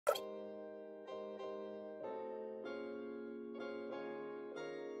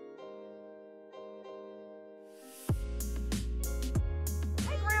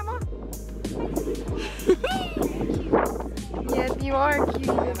Yes, you are cute.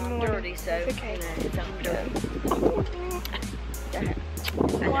 I'm dirty, so okay. I'm dirty.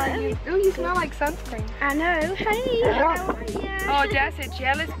 Ooh, you smell like sunscreen. I know. Hey, how are you? Oh, that's a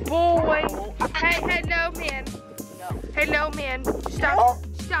jealous boy. Hey, hello, man. Hello, man. Stop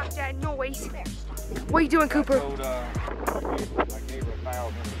that noise. What are you doing, Cooper? I gave her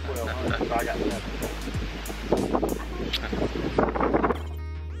 1,000 and 1,200, so I got nothing.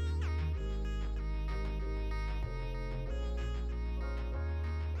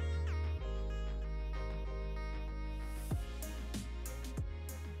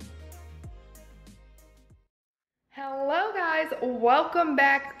 Hello guys, welcome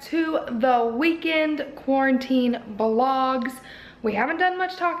back to the weekend quarantine vlogs. We haven't done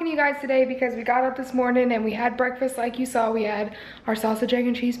much talking to you guys today because we got up this morning and we had breakfast like you saw. We had our sausage, egg,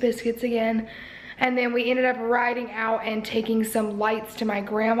 and cheese biscuits again. And then we ended up riding out and taking some lights to my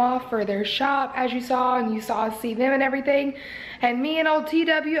grandma for their shop, as you saw, and you saw us see them and everything. And me and old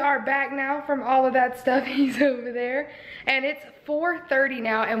TW are back now from all of that stuff. He's over there. And it's 4:30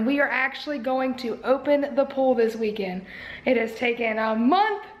 now, and we are actually going to open the pool this weekend. It has taken a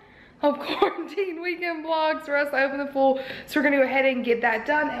month of quarantine weekend vlogs for us to open the pool. So we're gonna go ahead and get that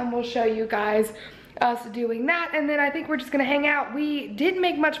done, and we'll show you guys us doing that. And then I think we're just gonna hang out. We didn't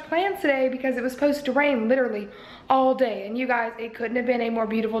make much plans today because it was supposed to rain literally all day. And you guys, it couldn't have been a more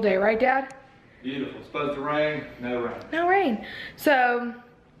beautiful day, right, Dad? Beautiful. It's supposed to rain, no rain. No rain. So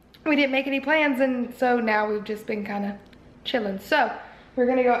we didn't make any plans, and so now we've just been kind of chilling. So we're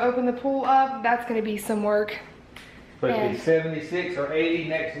gonna go open the pool up. That's gonna be some work. Supposed to be 76 or 80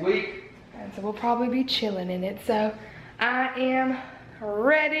 next week. And so we'll probably be chilling in it. So I am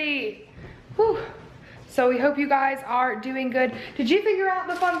ready. Whew. So we hope you guys are doing good. Did you figure out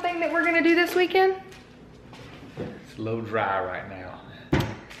the fun thing that we're gonna do this weekend? It's a little dry right now.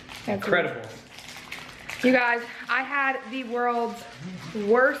 That's Incredible. You guys, I had the world's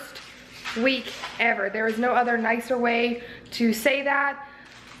worst week ever. There is no other nicer way to say that.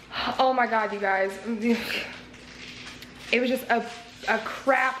 Oh my God, you guys. It was just a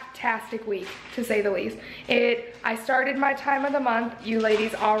crap-tastic week, to say the least. I started my time of the month. You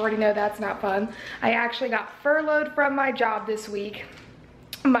ladies already know that's not fun. I actually got furloughed from my job this week.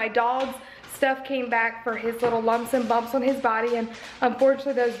 My dog's stuff came back for his little lumps and bumps on his body, and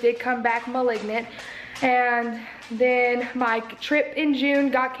unfortunately those did come back malignant. And then my trip in June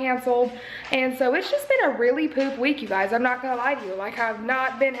got canceled, and so it's just been a really poop week, you guys. I'm not gonna lie to you, like, I've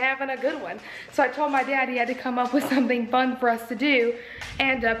not been having a good one. So I told my dad he had to come up with something fun for us to do,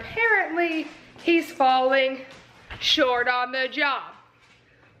 and apparently he's falling short on the job.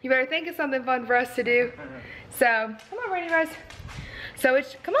 You better think of something fun for us to do. So come on, ready, guys. So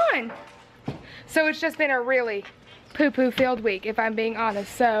it's just been a really poo-poo filled week, if I'm being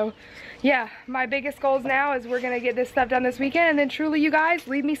honest. So yeah, my biggest goals now is we're gonna get this stuff done this weekend, and then truly, you guys,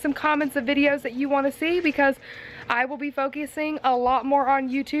 leave me some comments of videos that you want to see, because I will be focusing a lot more on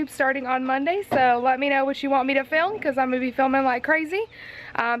YouTube starting on Monday. So let me know what you want me to film, because I'm gonna be filming like crazy.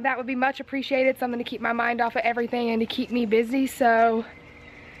 That would be much appreciated, something to keep my mind off of everything and to keep me busy. So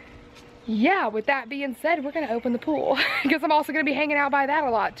yeah, with that being said, we're gonna open the pool because I'm also gonna be hanging out by that a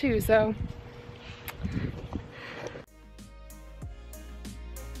lot too. So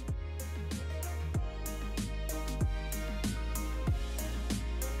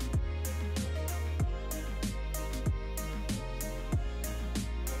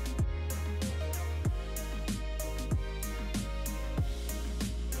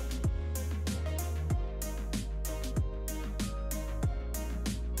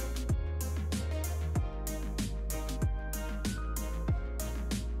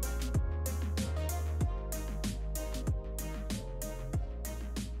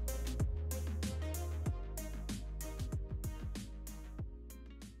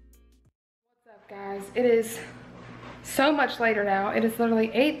guys, it is so much later now. It is literally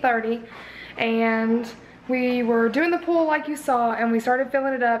 8:30, and we were doing the pool like you saw, and we started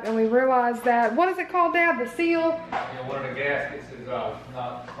filling it up, and we realized that, what is it called, Dad? The seal? Yeah, one of the gaskets is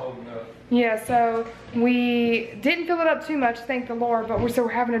not holding up. Yeah, so we didn't fill it up too much, thank the Lord, but we're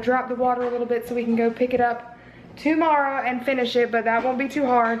having to drop the water a little bit so we can go pick it up tomorrow and finish it, but that won't be too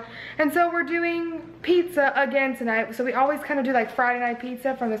hard. And so we're doing pizza again tonight. So we always kind of do like Friday night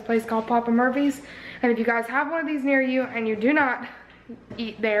pizza from this place called Papa Murphy's. And if you guys have one of these near you and you do not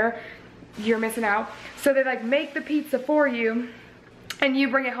eat there, you're missing out. So they like make the pizza for you, and you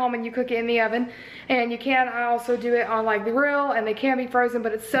bring it home and you cook it in the oven. And you can also do it on like the grill, and they can be frozen,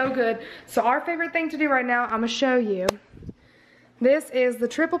 but it's so good. So our favorite thing to do right now, I'm gonna show you. This is the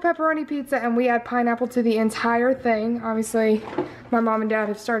triple pepperoni pizza, and we add pineapple to the entire thing. Obviously, my mom and dad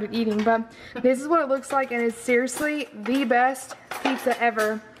have started eating, but this is what it looks like, and it's seriously the best pizza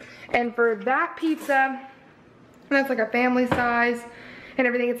ever. And for that pizza, that's like a family size and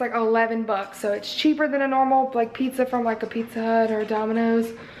everything, it's like 11 bucks. So it's cheaper than a normal like pizza from like a Pizza Hut or a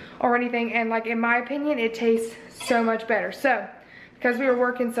Domino's or anything. And like in my opinion, it tastes so much better. So because we were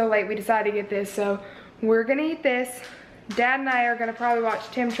working so late, we decided to get this. So we're gonna eat this. Dad and I are gonna probably watch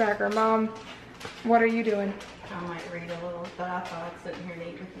Tim Tracker. Mom, what are you doing? I might read a little, but I thought I'd sit here and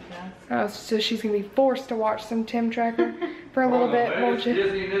eat with you guys. Oh, so she's gonna be forced to watch some Tim Tracker for a little bit, won't you?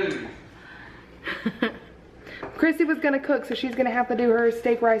 Disney News. Chrissy was gonna cook, so she's gonna have to do her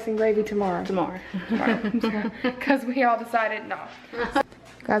steak, rice, and gravy tomorrow. Because we all decided no.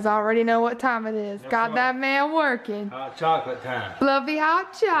 You guys already know what time it is. Got that man working. Hot chocolate time. Fluffy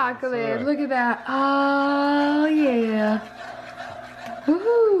hot chocolate. Yes, sir. Look at that. Oh yeah.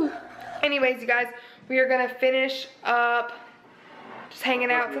 Woohoo. Anyways, you guys, we are gonna finish up just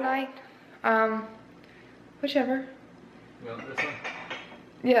hanging out tonight. Whichever. Well, this one.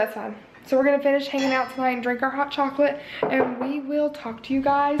 Yeah, that's fine. So we're gonna finish hanging out tonight and drink our hot chocolate, and we will talk to you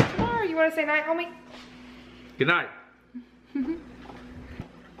guys tomorrow. You wanna say night, homie? Good night.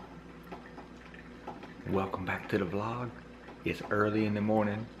 Welcome back to the vlog. It's early in the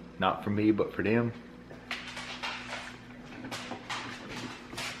morning. Not for me, but for them.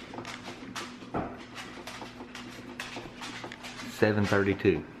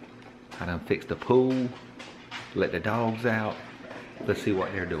 $7:32. I done fixed the pool, let the dogs out. Let's see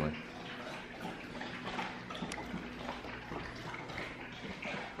what they're doing.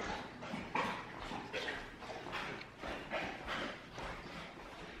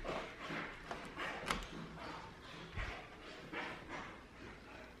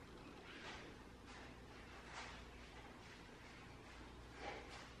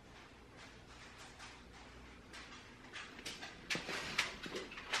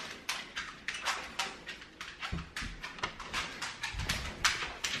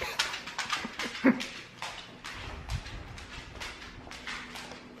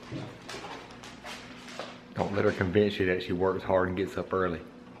 Don't let her convince you that she works hard and gets up early.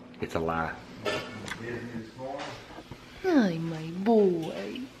 It's a lie. Hi, my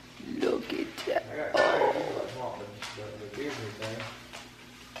boy. Look at that.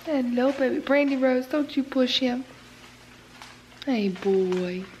 Hello, baby. Brandy Rose, don't you push him. Hey,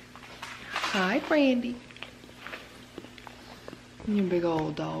 boy. Hi, Brandy. You big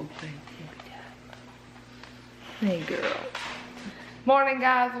old dog thing. Hey, girl. Morning,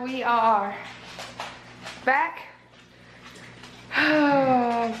 guys. We are back.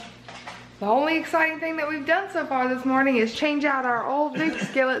 The only exciting thing that we've done so far this morning is change out our old big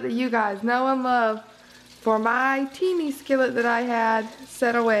skillet that you guys know and love for my teeny skillet that I had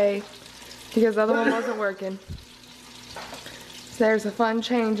set away because the other one wasn't working. So there's a fun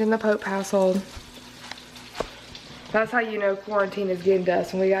change in the Pope household. That's how you know quarantine is getting to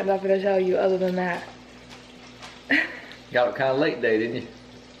us when we got nothing to tell you other than that. Got up kind of late today, didn't you?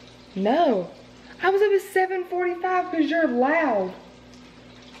 No. I was up at 7:45 because you're loud.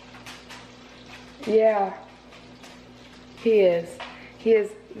 Yeah. He is. He has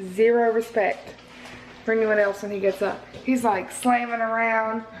zero respect for anyone else when he gets up. He's like slamming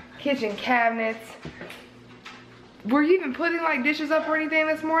around kitchen cabinets. Were you even putting like dishes up or anything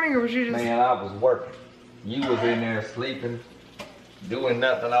this morning, or was you just... Man, I was working. You was in there sleeping, doing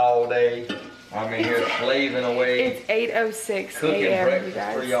nothing all day. I'm in here slaving away. It's 8:06 cooking a.m. you breakfast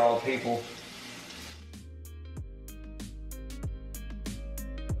guys. for y'all people.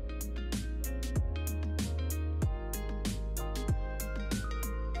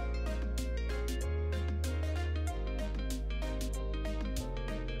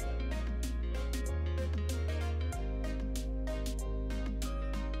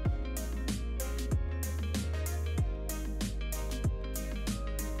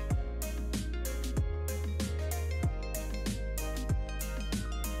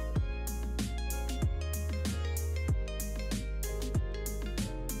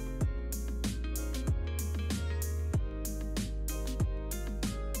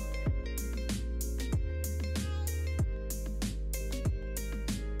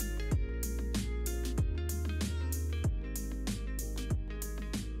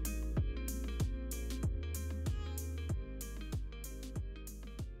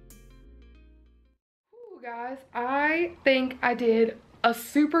 Guys, I think I did a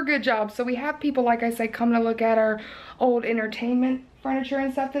super good job. So we have people, like I said, come to look at our old entertainment furniture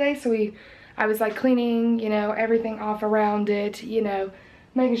and stuff today. So I was like cleaning, you know, everything off around it, you know,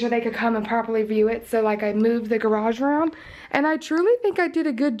 making sure they could come and properly view it. So like I moved the garage around, and I truly think I did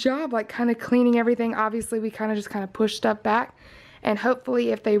a good job like kind of cleaning everything. Obviously we kind of pushed stuff back, and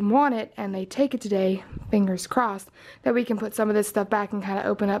hopefully if they want it and they take it today, fingers crossed, that we can put some of this stuff back and kind of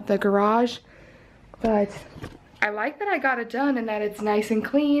open up the garage. But I like that I got it done and that it's nice and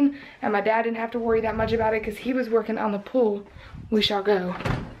clean, and my dad didn't have to worry that much about it because he was working on the pool. We shall go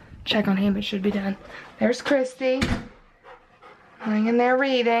check on him. It should be done. There's Christy laying in there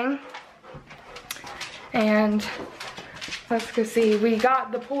reading. And let's go see. We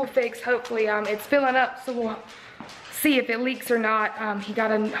got the pool fixed, hopefully. It's filling up, so we'll see if it leaks or not. He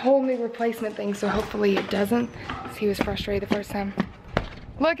got a whole new replacement thing, so hopefully it doesn't. He was frustrated the first time.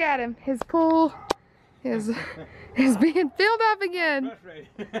 Look at him. His pool is being filled up again.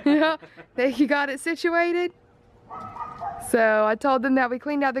 Yeah, you got it situated. So I told them that we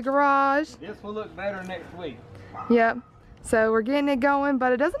cleaned out the garage. This will look better next week. Yep. So we're getting it going,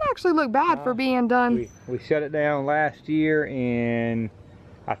 but it doesn't actually look bad for being done. We shut it down last year in,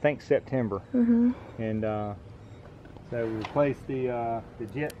 I think, September. Mm-hmm. And so we replaced the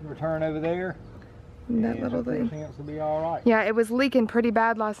jet return over there. That little thing. Everything else will be all right. Yeah, it was leaking pretty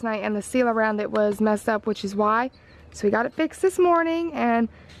bad last night, and the seal around it was messed up, which is why. So we got it fixed this morning, and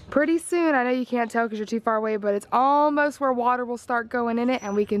pretty soon, I know you can't tell because you're too far away, but it's almost where water will start going in it,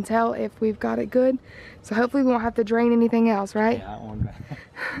 and we can tell if we've got it good. So hopefully we won't have to drain anything else, right? Yeah, I want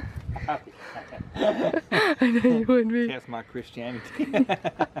I know you wouldn't be. Test my Christianity.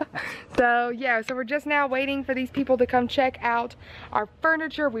 So yeah, so we're just now waiting for these people to come check out our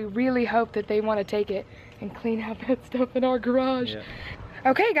furniture. We really hope that they want to take it and clean out that stuff in our garage. Yeah.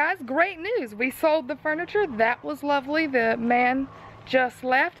 Okay guys, great news. We sold the furniture. That was lovely. The man just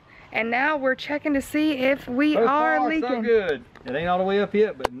left, and now we're checking to see if we are leaking. So good. It ain't all the way up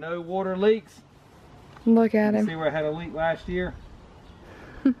yet, but no water leaks. Look at him. See where I had a leak last year?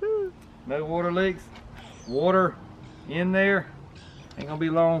 No water leaks. Water in there. Ain't gonna be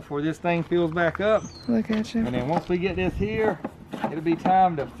long before this thing fills back up. Look at you. And then once we get this here, it'll be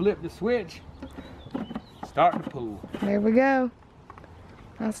time to flip the switch. Start the pool. There we go.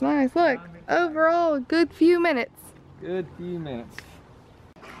 That's nice. Look, overall, a good few minutes. Good few minutes.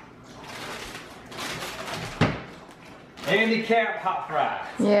 Handicap hot fries.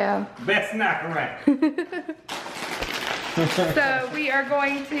 Yeah. Best snack around. So we are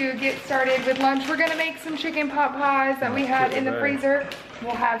going to get started with lunch. We're gonna make some chicken pot pies that we had in the freezer.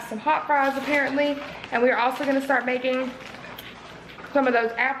 We'll have some hot fries apparently. And we're also gonna start making some of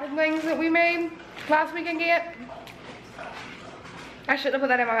those apple things that we made last weekend. Get. I shouldn't have put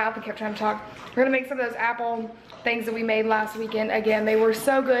that in my mouth and kept trying to talk. We're gonna make some of those apple things that we made last weekend. Again, they were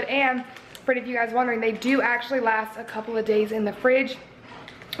so good, and for any of you guys wondering, they do actually last a couple of days in the fridge.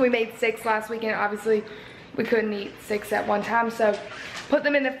 We made 6 last weekend. Obviously, we couldn't eat 6 at one time, so put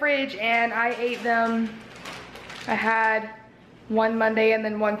them in the fridge, and I ate them. I had one Monday and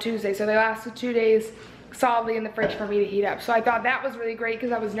then one Tuesday, so they lasted 2 days solidly in the fridge for me to heat up. So I thought that was really great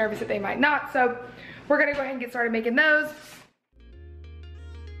because I was nervous that they might not. So we're gonna go ahead and get started making those.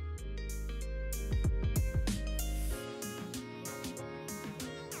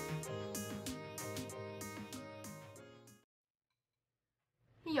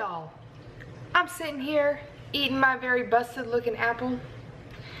 Y'all, I'm sitting here eating my very busted looking apple,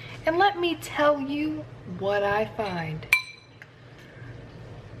 and let me tell you what I find.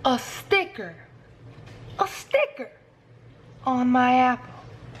 A sticker on my apple.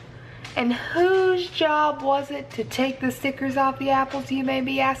 And whose job was it to take the stickers off the apples, you may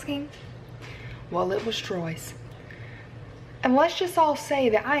be asking? Well, it was Troy's. And let's just all say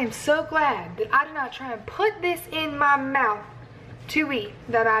that I am so glad that I did not try and put this in my mouth to eat,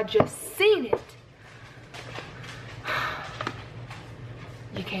 that I just seen it.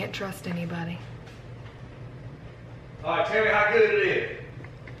 You can't trust anybody. Alright, tell me how good it is.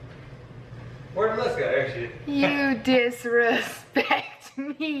 Where'd Melissa go? There she is. You disrespect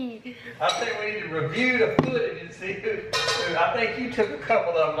me. I think we need to review the footage and see who. I think you took a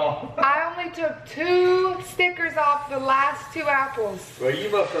couple of them off. I only took 2 stickers off the last 2 apples. Well, you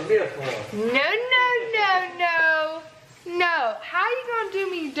must have missed one. No. No. How you gonna do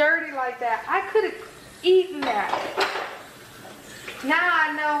me dirty like that? I could have eaten that. Now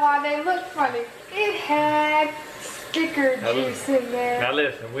I know why they look funny. It had sticker juice in there. Now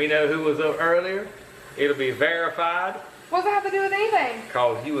listen, we know who was up earlier. It'll be verified. What does that have to do with anything?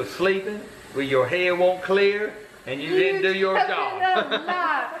 Cause you was sleeping, with your head won't clear, and you didn't do your job.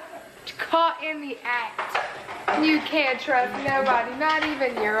 Lie. Caught in the act. You can't trust nobody, not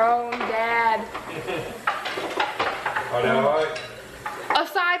even your own dad. Are they alright?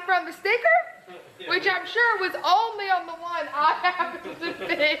 Aside from the sticker? which I'm sure was only on the one I happened to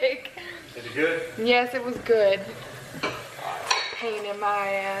pick. Is it good? Yes, it was good. Pain in my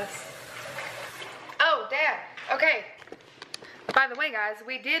ass. Oh, Dad. Okay. By the way, guys,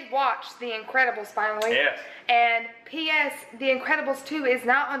 we did watch The Incredibles finally. Yes. And P.S. The Incredibles 2 is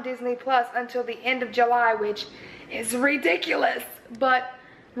not on Disney Plus until the end of July, which is ridiculous. But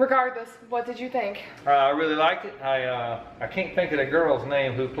regardless, what did you think? I really liked it. I can't think of the girl's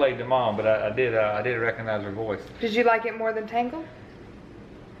name who played the mom, but I did recognize her voice. Did you like it more than Tangled?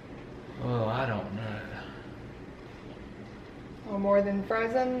 Oh, I don't know. Or more than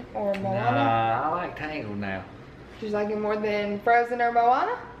Frozen or Moana? Nah, I like Tangled now. Did you like it more than Frozen or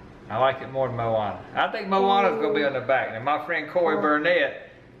Moana? I like it more than Moana. I think Moana's gonna be on the back. And my friend Corey Burnett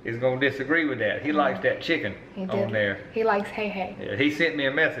is gonna disagree with that. He likes that chicken on there. He likes Hey Hey. Yeah, he sent me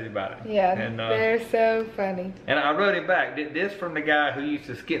a message about it. Yeah, and, they're so funny. And I wrote him back. This from the guy who used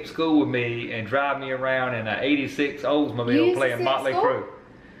to skip school with me and drive me around in an '86 Oldsmobile playing Motley Crue.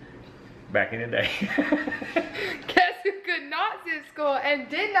 Back in the day. Guess who could not skip school and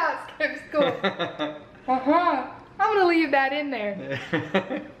did not skip school? I'm gonna leave that in there.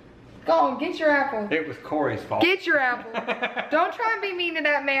 Go on, get your apple. It was Corey's fault. Get your apple. Don't try and be mean to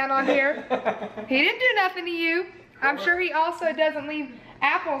that man on here. He didn't do nothing to you. I'm sure he also doesn't leave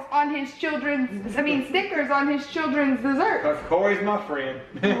apples on his children's, stickers on his children's dessert. Because Corey's my friend.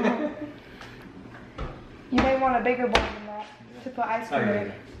 You may want a bigger bowl than that to put ice cream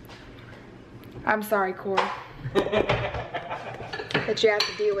in. I'm sorry, Corey. That you have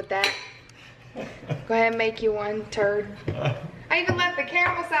to deal with that. Go ahead and make you one, turd. I even left the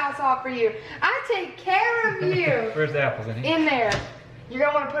caramel sauce off for you. I take care of you. Where's the apples in here? In there. You're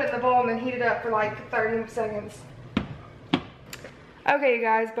gonna want to put it in the bowl and then heat it up for like 30 seconds. Okay, you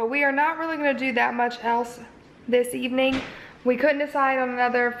guys, but we are not really gonna do that much else this evening. We couldn't decide on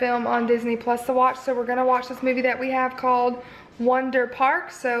another film on Disney Plus to watch, so we're gonna watch this movie that we have called Wonder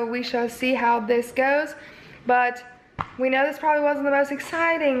Park. So we shall see how this goes. But we know this probably wasn't the most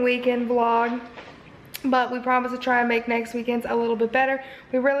exciting weekend vlog, but we promise to try and make next weekend's a little bit better.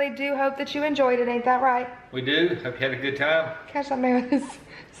 We really do hope that you enjoyed it, ain't that right? We do. Hope you had a good time. Catch that man with his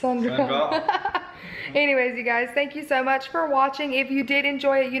sun drop. Anyways, you guys, thank you so much for watching. If you did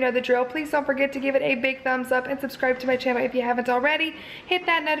enjoy it, you know the drill. Please don't forget to give it a big thumbs up and subscribe to my channel if you haven't already. Hit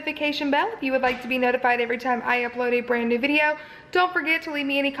that notification bell if you would like to be notified every time I upload a brand new video. Don't forget to leave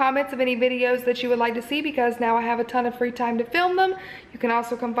me any comments of any videos that you would like to see, because now I have a ton of free time to film them. You can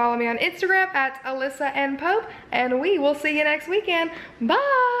also come follow me on Instagram at Alyssa N. Pope, and we will see you next weekend.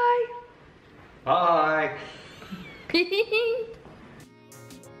 Bye! Bye!